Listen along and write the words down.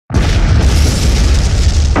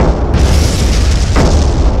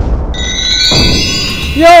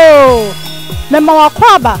Mema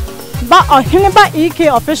wakwaba ba Oheneba Ek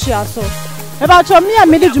official so. About your me and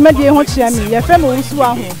made Jumedi ho chia me, ye friend won su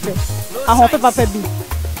ahofe papa bi.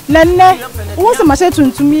 Nenne, wo se ma se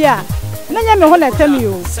tuntum ya. Na nya me ho na temi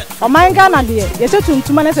o. O man Ghana de ye se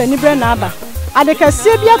tuntum na se ni bre na aba. Ade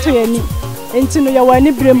kasie bi ato ye ni. Enti no ye wa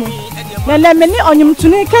ni bre mu. Nenne me ni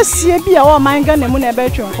onyumtuni kasie bi a wo man Ghana mu na e ba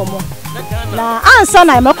twe nkomo. Na ansa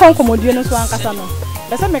na me konkomodie no so ankasa no.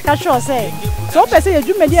 Bese me ka sure say so pese ye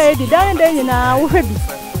Jumedi a ye di dan dan nyina wo hwe bi.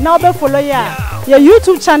 Na obe follow ya your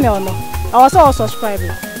YouTube channel no. I also subscribe.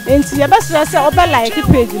 Enti ye best say obe like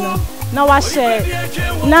page no. Na wa share.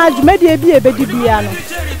 Na Jumedi e bi ebedi bia no.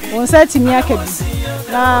 Won say timi aka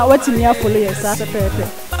bi. Na watimi follow yes asa pepe.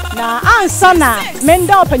 Na ansa na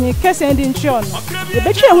menda opanyi kese ndi nchio no. Ye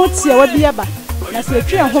betwe ho tie wa bia ba. Na se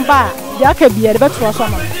twe ho ba ya aka bia de beto so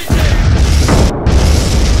no.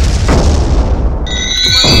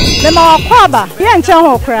 Mema wakwaba ye nche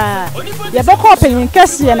ho kra ye beko opanyin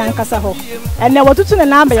kese na nkasa ho ene watutu ne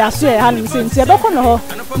namba ya so ye hanim se nti ye beko no ho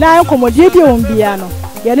na nkomodie bi on bia no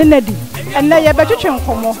ye ne nadi ene ye betwetwe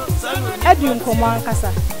nkomo adi nkomo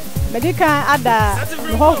ankasa medika ada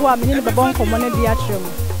no ho a menye ne bebo nkomo ne dia trem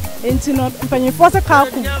enti no mpanyin fo se ka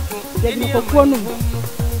ku ye di kokuo no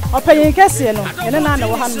opanyin kese no ye ne na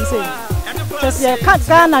wo hanim se kese ye ka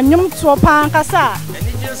ga na nwum to pa ankasa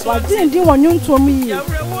wa din wonwum to mi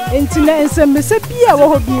enti na ensembese bia wo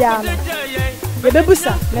ho bia no ye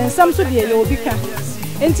bebusa na ensam so de ye obi ka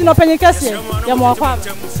enti no panyin kase ye mo akwa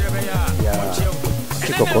ya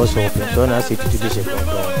chiko koso so na se tutu de she ko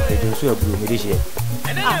e do so aburu mi de she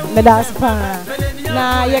me da spa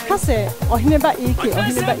na ye kase Oheneba Ek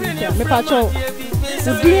me pa cho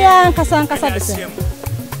bia kasa de se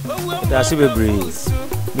da se bebre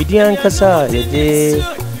midian kasa ye de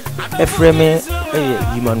efreme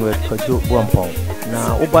Emmanuel Kojo Boampon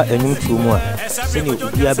na oba enyum tumu a sene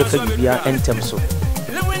obia beka bibia entem so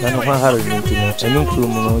na no ha haro nyintino enyum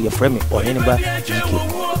tumu no ye frame Oheneba Ek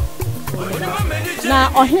na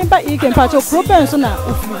Oheneba Ek mpacho problem so na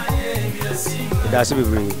ofu da se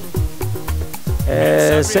bebre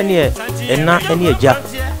sene ena ene eja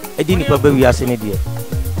edi nipa ba wi ase ne de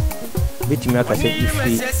betimi aka se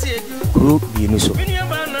ifi kru bi nu so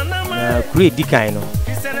na kru edikan no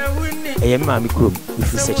eye ma mi krom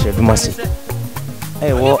ifi sechere dumase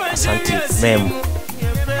wo asante mem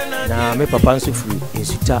na me papa nso firi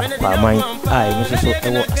insuta kwa man ene so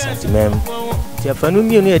wo asante mem ti afanu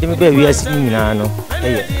mi no ye de me ba wi ase nyina no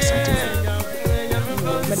asante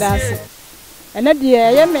medase ene de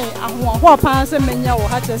ye me ahoho pa se menya wo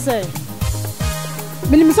ha che se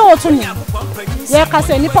minim se wo to ni ye ka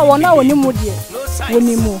se nipa wona woni mu de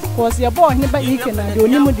woni mu ko se ye bo Oheneba Ek na de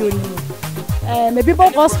woni mu de woni mu me bibo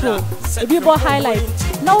gospel e bibo highlight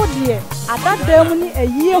na wo de adada mu ni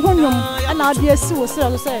ayi honwom na ade asi wo se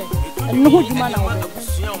so no ho djuma na wo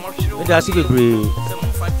me da si bebre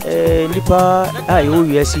nipa ai wo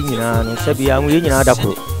wi asi nyina no se bia wo nyina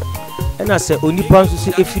adakoro na se onipa nso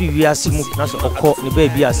se efiri wi asi mu na so okọ ne ba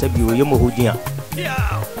bia se bi wo yemo hodin a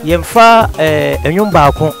yemfa enwom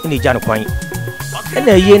baako ne gya no kwan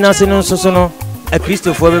na ayi na se no nso so no a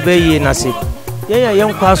Christopher bebe yi na se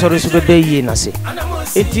yen kwa soro so bebe yi na se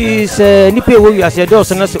enti se nipa wo wi ase de o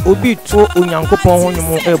se na se obi to onyankopon ho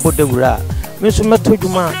nyum ebo dawura me so meto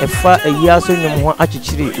djuma efa ayi aso nyum ho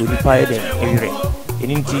akikire onipa ye den ewire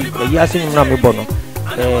enti ayi aso nyum na mebo no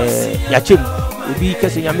ya chem obi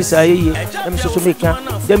kase nyamisa ye em so meka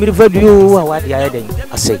de mi revadio a wade aye den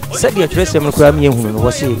ase se de atresem no kra me ehunu no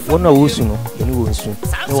wo se wona wo su no ye no wo su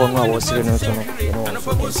ne wona wo sere no so no ye no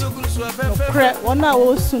wo su kra wona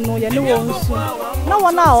wo su no ye no wo su na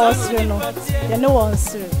wona wo sere no ye no wo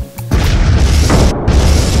sere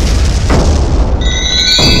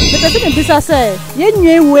the person bisa say ye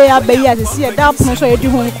nwe we abayi asese ye da pono so ye di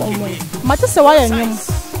ho nkomo mate se wa ye nwum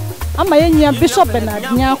ama ye nya Bishop Bernard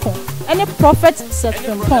Nyarko any prophet set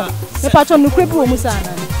from pon me patcho no kwebi wo musa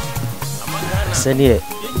na sene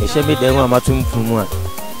e she me dem amatum fumu a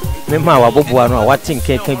me ma wa boboa no a wate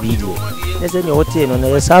nkenka bi die ne se ne wote no na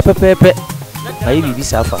ye sa pepepe ayi bibi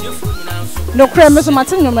safa no kra me so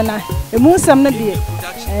mate nwum na emu nsam na die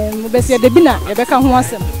mo bese de bi na ye beka ho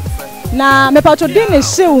asem na me patcho de ne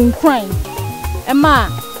she unkran e ma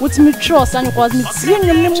wotimi trust an cause me tie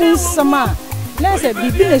nwum ne mu nsam a na se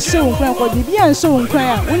bibi na she unkran ko bibi an she unkran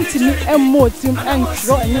a wontimi emmo tim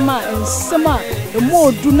antro enima ensam a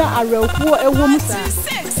emo du na arefuo ewo musa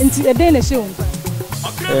enti e de na she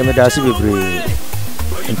unkran me da se bebre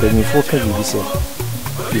empeni fo ka bibi se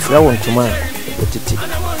bifra won tuma otete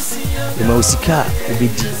e ma osika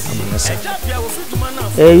obedi amanasa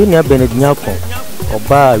Bernard Nyarko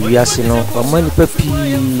oba wiase no amani papi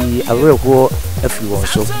awereko afi won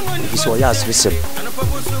so bisi o ya asresem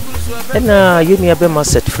ena yemi abema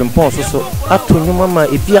set frimpon so ato nyuma ma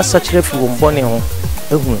ebi asakire fi won bone ho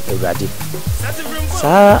ehun awurade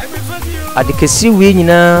sa adekesi we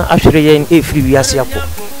nyina ahwere yen efiri wiase akọ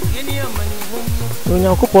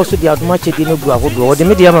onyankopɔ so di adoma chede no bu ahodo o de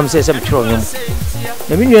me de amam se metwero nyom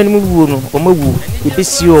na me nuanu mu wuo no o mawu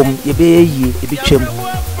ebesi om ebeyie ebetwam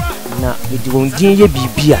na medi won din ye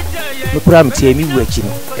bibia me kura mte mi wu achi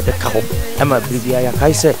no ebeka ho ama bibia ya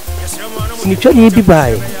kai se sinitwa ni bi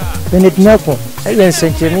bae Bernard Nyarko ayen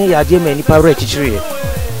senchene ya de mani pa re chichire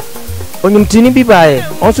onyumtini bi bae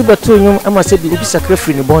onso beto nyum ama se bi obi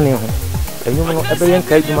sacrifice ni bone ho enyum no ebe yen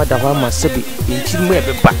kai dwuma da ho ama se bi enchiri mu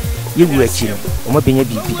ebeba ye wu achi no o ma benya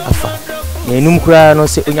bibi afa na enum kura no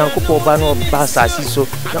se onyankopɔ ba no ba asasi so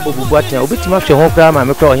na obubu atena obetima hwe ho kura ma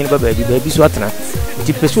me kura Oheneba baabi so atena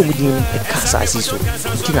ti peso mu din e ka asasi so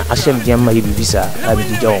ti na ahyem dia ma ye bibi sa abi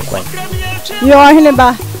di jawon kwan yo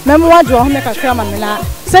Oheneba memo wadwo ho me kakra ma me na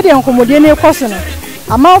se de nkomodie ne koso no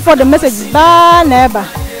ama for the message ba na eba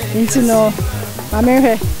ntino ma me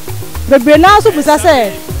hwe bebre na so busa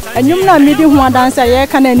se enyum na midi ho adanse ye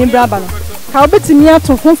ka na ani braba no ka obetimi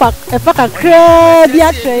ato funfa e fa kakra bi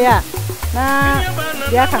atwe ya na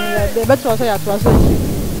dia kan be beto so ya to so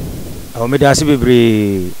awo me da se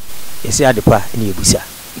bebre ese adepa ne ebusa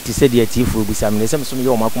iti se dia tifu ebusa me sem so me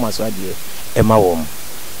yo makoma so ade e ma wo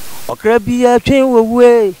okra bi atwen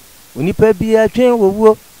wowue onipa bi atwen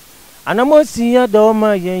wowuo anamosi ya do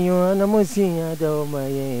ma yenyo anamosi ya do ma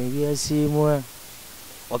yen wiase mu a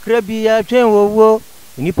okra bi atwen wowuo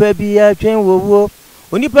onipa bi atwen wowuo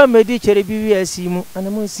onipa medi chere bi wiase mu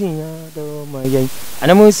anamosi ya do ma yen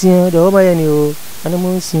anamosi ya do ma yen o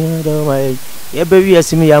anamosi ya do ma yen ye be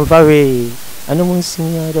wiase mu ya mfawe anamosi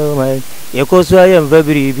ya do ma yen ye ko so ya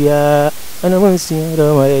mfabiri bia anamosi ya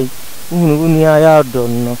do ma yen unu ya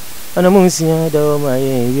donno anamosi ya do ma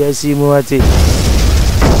yen wiase mu ate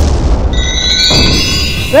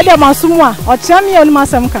wede masumwa ochami onu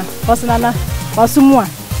masamka osnana masumwa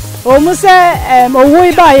o mu se owo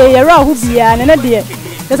iba ye yera hu bia ne de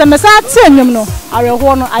se mesa tenyum no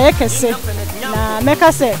areho no ayekese na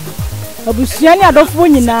meka se abusua ni adofo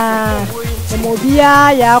nyina mo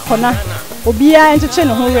bia ya akona obia encheche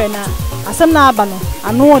ne ho we na asem na aba no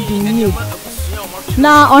ano odinnie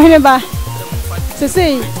na Oheneba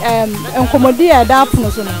sese enkomodi ya da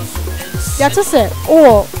apono so no ya tese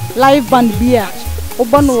o live band bia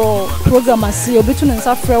obono program asi obetu no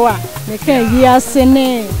nsa frewa me kan yi ase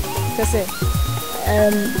ne tese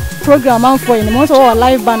program am for in mo so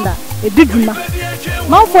live band ediduma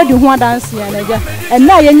man for the ho dance ya na ja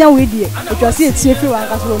na yenya we die etwase etie fi wan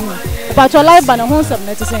kaso no ba to live band ho nsem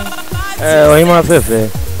na tese Oheneba fefe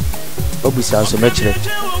obusa so mechire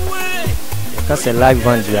ka se live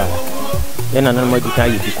band ya yana nan magika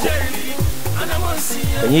yi biko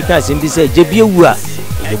enyi ka se mbi se jebie wu a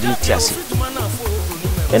ebi tiase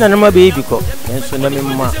yana nan ma be biko enso na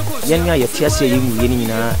memma yanya ya tiase yi mu yeni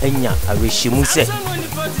nyina anya awehyimu se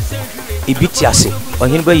ebi tiase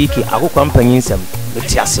Oheneba yiki akokwa mpanyin nsem be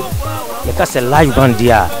tiase ya ka se live band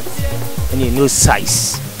ya eni no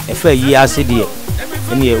size e fa yi ase de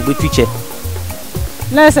eni e obetuche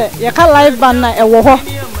na se ya ka live band na e wo ho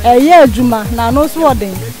ye adwuma na no so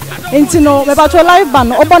odin enti no me pato live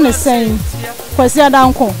band obo ne sen kwasi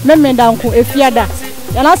adanko meme danko efiada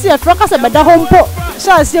ya na se e fraka se beda ho mpo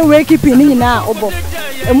sha se we keeping ni nyina obo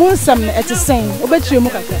emu nsam na etisen obetire mu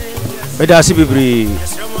kaka beda ase bibiri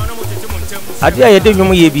ade aye de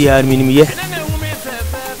nwom ye bia minim ye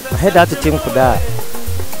heda tetem kuda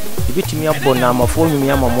ibitimi abo na amafo nwum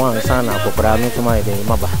ya mamo ansa na akopra no to ma ye de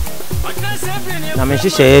maba na me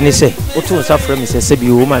hyehyɛ ne sɛ otu nsa frɛ me sɛ bi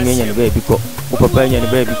wo ma me nya ne ba bi kɔ wo papa nya ne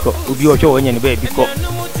ba bi kɔ obi o hwɛ wo nya ne ba bi kɔ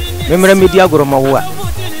memra me di agoro ma wo a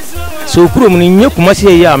so kurom ne nye kuma se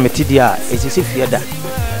ye a meti dia esese fie da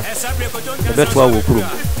e beto a wo kurom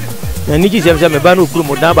na ni gizem sɛ me ba no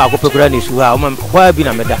kurom da ba akopekura ne su ha o ma kwa bi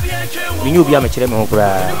na me da me nyu obi a me kyerɛ me ho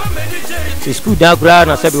kura se school da kura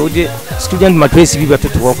na sɛ be wo de student matrix bi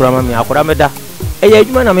betoto wo kura ma me akora me da e ye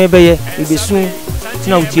adwuma na me bɛyɛ e be su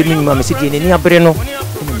tina utie mi ma me se die ni abere no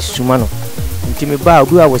ni suma no nti me ba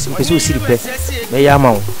obi a wo mpese osiri pe me ya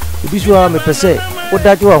ma wo obi so a me pese o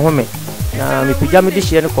daje wa home na me pija me de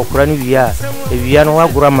hye ne kokora no wia ewia no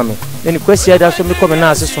agoro ama me ne kwasi ada so me kɔ me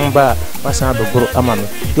na ase so ba wasan abegoro ama me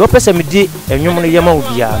de o pese me di enwom no yema wo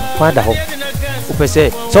bia kwa da ho o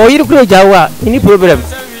pese so o yiri kuro jawo a ni problem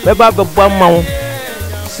be ba bebo ama wo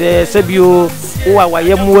se bio o wa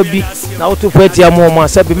yemu bi na o to fatia mo mo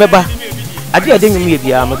se bi meba ade ade nwum ye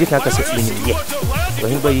bia mo de ka kase ni ye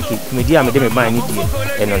Oheneba Ek comedy a me de me ban ni die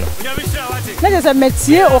eno no na je se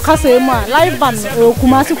metie o kasa mu a live band e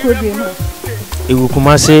Kumasi kuro bi no e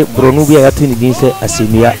Kumasi bronu bi a yato ni din se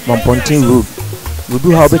Asemia Mampontin Road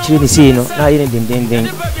wodu ha obekire ni sei no na ye ni den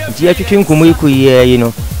nti atwetwe nkomo iko ye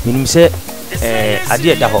no minim se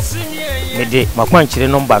ade da ho me de makwankire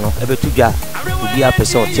number no ebetu dwa obi a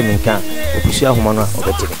pese o teminka opusu ahoma no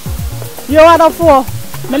obetire yo adafo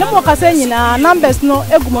mele mo kasa nyina numbers no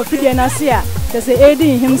egumo fidie na se a se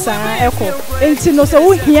edi himsa eko enti no se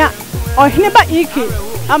wo hia Oheneba Ek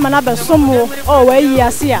amana be somo o wa yi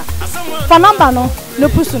ase a fa number no ne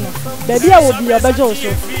pusu no da bia wo bia obejo so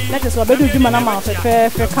na se obedu djuma na ma fe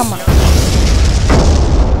kama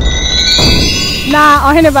na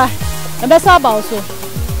Oheneba ebe sa ba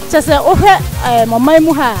so se o hwe mama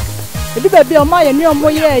mu ha ebi ba bia o ma ye ni o mo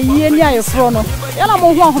ye yi ni ayefro no ya na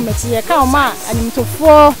mo ho ahomete ye ka o ma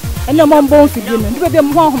animtofo ene mo mbon fidie no ebi ba bia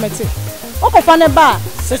mo ho ahomete o ko fa ne ba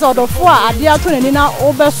se odofo a ade ato nani na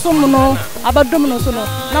obesom no abadom no so no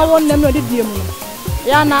na won nam no de die mu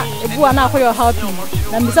ya na ebu a na akoyo happy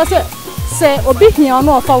na mbisa se obi hia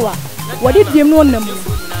no ofa wa wode die mu no nam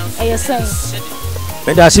eye sen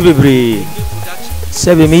me da si bebre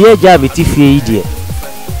se be me ye ja betifie yi die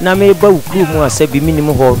na me ba ukru mu a se bi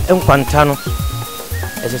minim ho enkwanta no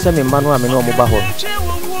ese se me manu a me no mo ba ho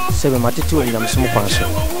se be matete o nyam som kwan so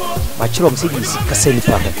ma kiro mo se di sika se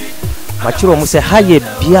nipa ho ma kiro mo se haye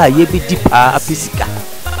bia ye bi di pa apesika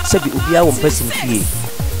se bi obi a wo mpasim fie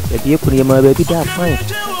e bi ekunu ye ma ba bi da fine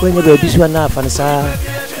wenya ba bi so na afa nsa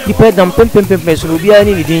di pe dam pem so obi a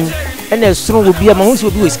ni din ene suru obi a ma hu se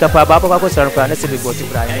obi we sika pa ba ko sara kwa na se be go ti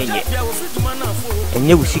bra enye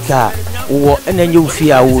enye usika wo ene enye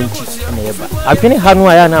ufi a wo nti ene ye ba apene hanu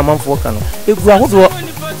aya na amanfo ka no egu ahodo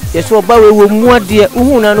yeso ba we wo mu ade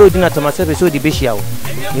uhu na na odina tamase be so di be hia wo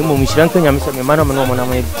ni mo mishira nka nyame se me mana mo no mo na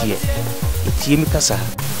mo die tie mi kasa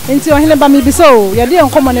enti Oheneba mi bi so ye de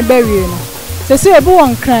enkomo ne bawie no se ebu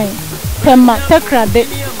won kran pema tekrade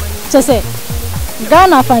se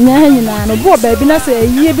Ghana afanya ha nyina no bo ba bi na se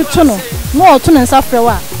yie bi to no no oto ne nsa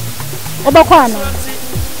frewa obekwa na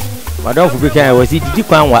madam fu bi kan wa si didi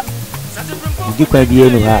kwan wa didi kwan bi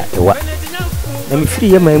enu ha ewa na mi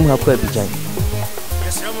firi ye mai mu ha kwa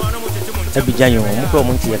Abidjan yo mu ko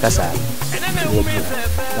mu nti ye kasa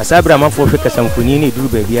na sabra manfo fe kasa mfuni ni duru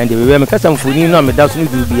ba bi ande we me kasa mfuni no me da so ni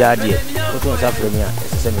duru bi ade o to nsa frɛ mi a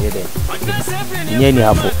se me ye den nye ni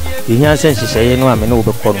hafo ehia sen hyehyɛ no a me no wo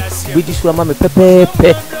bekɔ no bi di so ama me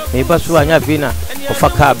pepepe me ba so anya fi na o fa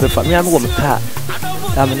ka be fa me am wo me ka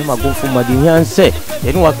ta me no magonfo ma di ehia se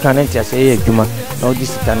ye no wa kan nti ase ye adwuma na o di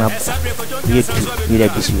sika na ye tu ni da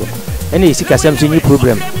bi so ene sika sem so ni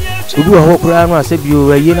problem obi wa ho kura no ase bi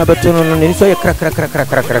o ye na beto no ni so ye kra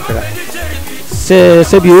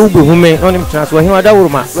se bi o bu hume onim trans wa hin da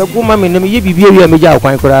wurma we guma me nem ye bibia wi a me ja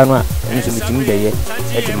kwan kura no a eni so mitimi da ye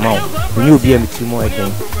e de mawo ni obi a mitimi o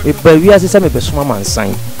eden e ba wi ase se me besoma mansan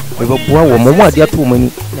e ba bua wo mo ade ato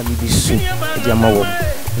mani na me bi su e de ama wo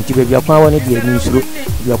nti ba bia kwan wa ne de ani nsuro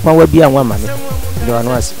bia kwan wa bia nwa ma me de wa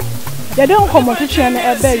no ase ye de nkomo twetwe na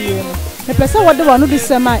e ba wi no me pese wo de wa no bi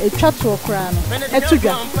sema e twa to kura no e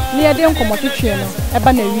tudwa ni ye de nkomo twetwe no e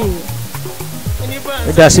ba na wi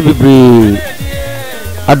e da se bebre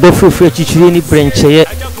adofo chichiri ni brencheye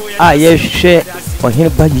a ye hwe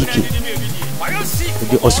Oheneba Ek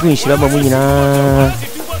de osmin shira mamu nyina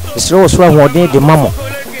isro osro ahoden de mamo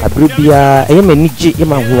abribia eye manije ye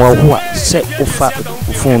ma ho a se ofa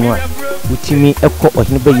phone a utimi ekọ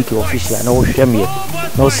Oheneba Ek official na wo hwe me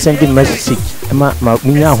na send message ma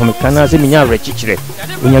munya ahome kana se munya rechichire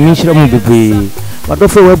onyame shira mu bebe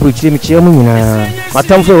madofo wa bruchire mi chie mu nyina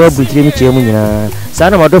matamfo wa bruchire mi chie mu nyina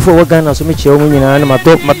sana madofo wa Ghana so mi chie mu nyina na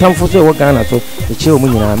matamfo so wa Ghana so mi chie mu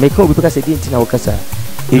nyina me ka obi peka se dinti na wo kasa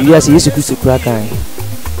ewiase Yesu Kristo kura kan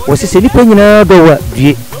wo se nipa nyina do wa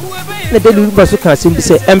due na de lu ba so ka se bi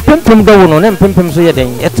se empempem do wo no na empempem so ye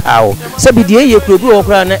den etaawo se bi de ye kuro bi wo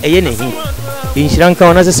kura na eye na hi inshira nka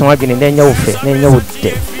wona se sanwa dwene na nya wo fe na nya wo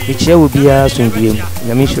de mi chie wo bia so ndue mu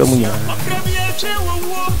nyame shira mu nyina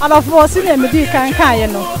alafo si na medi kan ye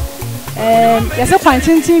no yese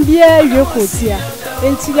kwantintin bia wie kotia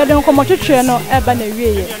enti ye de nkomo twetwe no e ba na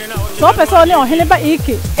wie ye so person ne Oheneba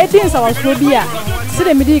Ek edin sa wasro bia si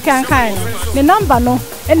na medi kan ne number no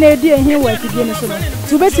e na edi ehin wa fidie ne so no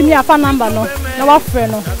tu betimi afa number no na wa frɛ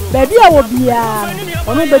no ba bia wo bia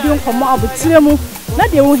ono bedi nkomo abotire mu na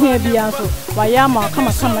de wo hia bia so wa ya ma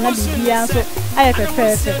kama na bibia so aye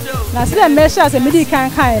fefefe na si na me sha se medi kan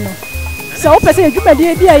no so pese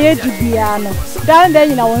edwumade bia ye dibia no dan den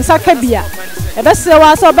nyina won saka bia e be se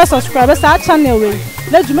wa so be subscribe sa channel we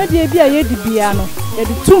na edwumade bia ye dibia no ye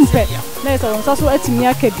di tumpe na yɛsɛ wɔn nsa so atumi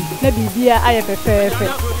aka bi na biribia ayɛ fɛfɛɛfɛ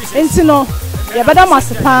nti no yɛbɛda mo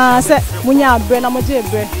ase paa sɛ monya abrɛ na mogye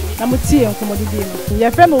abrɛ na motie nkɔmmɔdidi no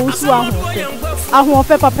yɛfrɛ me owusu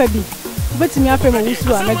ahoɔfɛ papa bi wobɛtumi afrɛ me owusu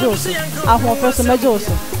a mɛgye wo so ahoɔfɛ so mɛgye wo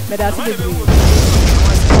so mɛda ase bebree